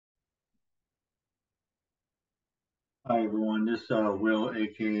Hi everyone, this is Will,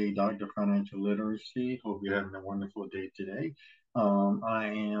 aka Dr. Financial Literacy. Hope you're having a wonderful day today.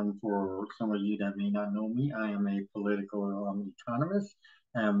 I am, for some of you that may not know me, I am a political economist.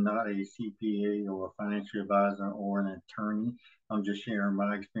 I am not a CPA or a financial advisor or an attorney. I'm just sharing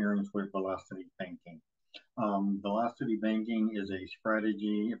my experience with velocity banking. Velocity banking is a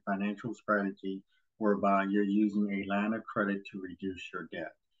strategy, a financial strategy, whereby you're using a line of credit to reduce your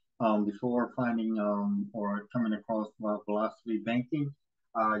debt. Before finding or coming across velocity banking,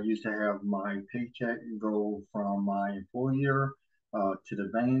 I used to have my paycheck go from my employer to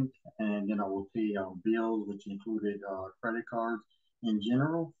the bank, and then I would pay bills, which included credit cards in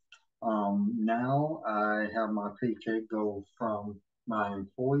general. Now I have my paycheck go from my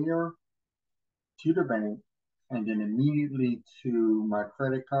employer to the bank and then immediately to my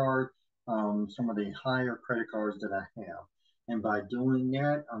credit card, some of the higher credit cards that I have. And by doing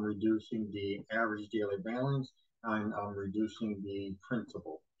that, I'm reducing the average daily balance and I'm reducing the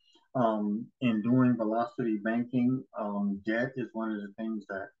principal. In doing velocity banking, debt is one of the things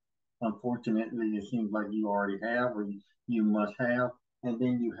that unfortunately it seems like you already have or you must have. And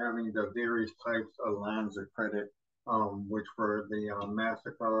then you having the various types of lines of credit, which were the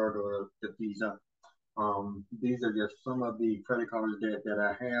MasterCard or the Visa. These are just some of the credit cards that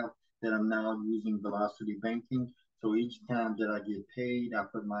I have that I'm now using velocity banking. So each time that I get paid, I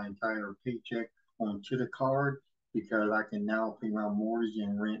put my entire paycheck onto the card because I can now pay my mortgage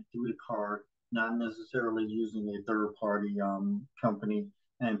and rent through the card, not necessarily using a third party company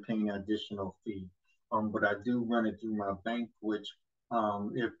and paying an additional fee. But I do run it through my bank, which,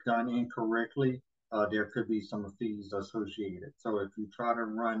 if done incorrectly, there could be some fees associated. So if you try to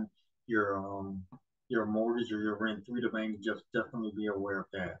run your your mortgage or your rent through the bank, just definitely be aware of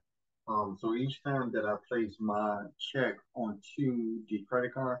that. So each time that I place my check onto the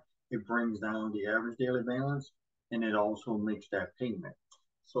credit card, it brings down the average daily balance and it also makes that payment.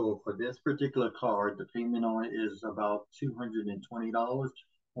 So for this particular card, the payment on it is about $220.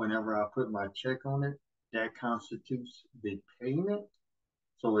 Whenever I put my check on it, that constitutes the payment.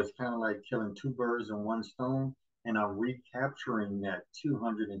 So it's kind of like killing two birds in one stone, and I'm recapturing that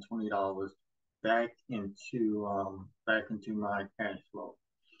 $220 back into my cash flow.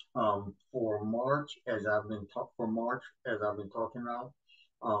 For March, as I've been talking about,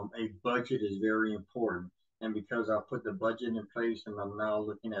 a budget is very important. And because I put the budget in place and I'm now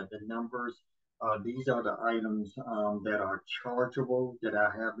looking at the numbers, these are the items that are chargeable that I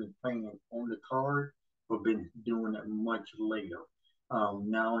have been paying on the card, but been doing it much later.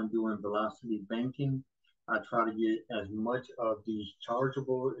 Now I'm doing velocity banking. I try to get as much of these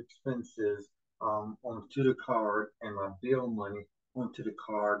chargeable expenses onto the card and my bill money onto the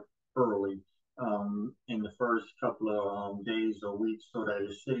card early in the first couple of days or weeks so that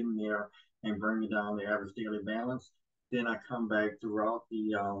it's sitting there and bringing down the average daily balance. Then I come back throughout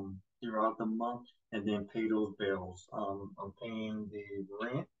the month and then pay those bills. I'm paying the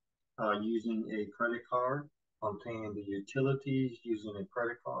rent using a credit card. I'm paying the utilities using a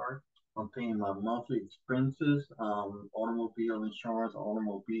credit card. I'm paying my monthly expenses, automobile insurance,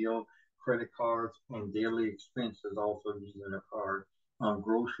 automobile credit cards, and daily expenses also using a card.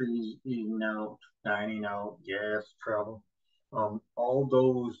 Groceries, eating out, dining out, gas, travel. All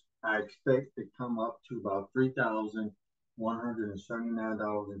those I expect to come up to about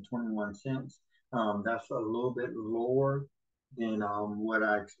 $3,179.21. That's a little bit lower than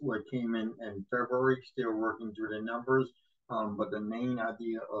what came in February. Still working through the numbers, but the main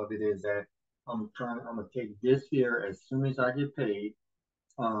idea of it is that I'm gonna take this year as soon as I get paid,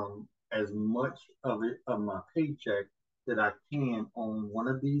 as much of it of my paycheck that I can on one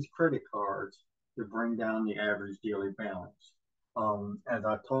of these credit cards to bring down the average daily balance. As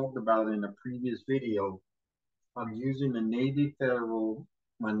I talked about in the previous video, I'm using my Navy Federal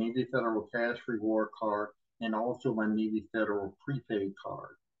Cash Reward card, and also my Navy Federal prepaid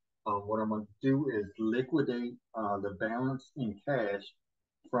card. What I'm going to do is liquidate the balance in cash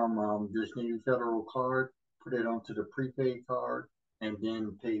from this Navy Federal card, put it onto the prepaid card, and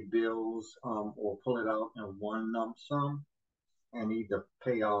then pay bills or pull it out in one lump sum and either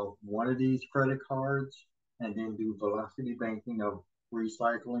pay off one of these credit cards and then do velocity banking of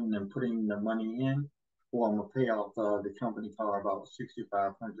recycling and putting the money in, or I'm gonna pay off the company car about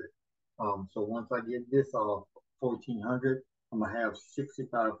 6,500. So once I get this off 1,400, I'm gonna have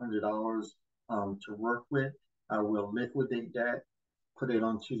 $6,500 to work with. I will liquidate that, put it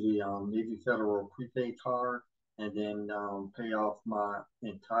onto the Navy Federal prepaid card, and then pay off my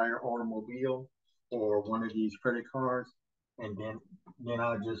entire automobile or one of these credit cards, and then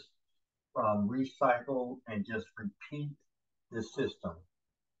I just recycle and just repeat the system.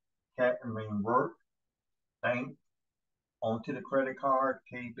 I mean, work, bank, onto the credit card,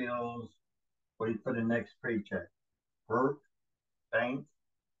 pay bills, wait for the next paycheck, work, bank,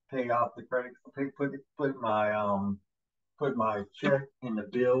 pay off the credit, put my check in the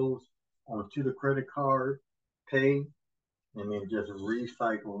bills onto the credit card, pay, and then just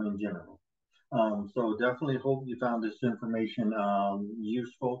recycle in general. So definitely hope you found this information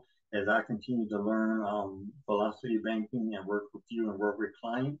useful as I continue to learn velocity banking and work with you and work with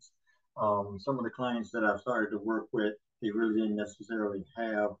clients. Some of the clients that I've started to work with, they really didn't necessarily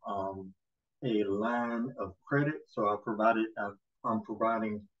have a line of credit. So I'm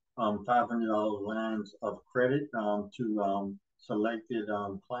providing $500 lines of credit to selected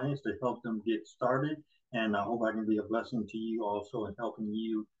clients to help them get started. And I hope I can be a blessing to you also in helping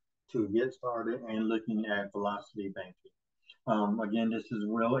you to get started and looking at velocity banking. Again, this is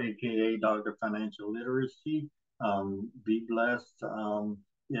Will, aka Dr. Financial Literacy. Be blessed.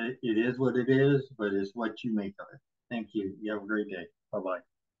 It is what it is, but it's what you make of it. Thank you. You have a great day. Bye bye.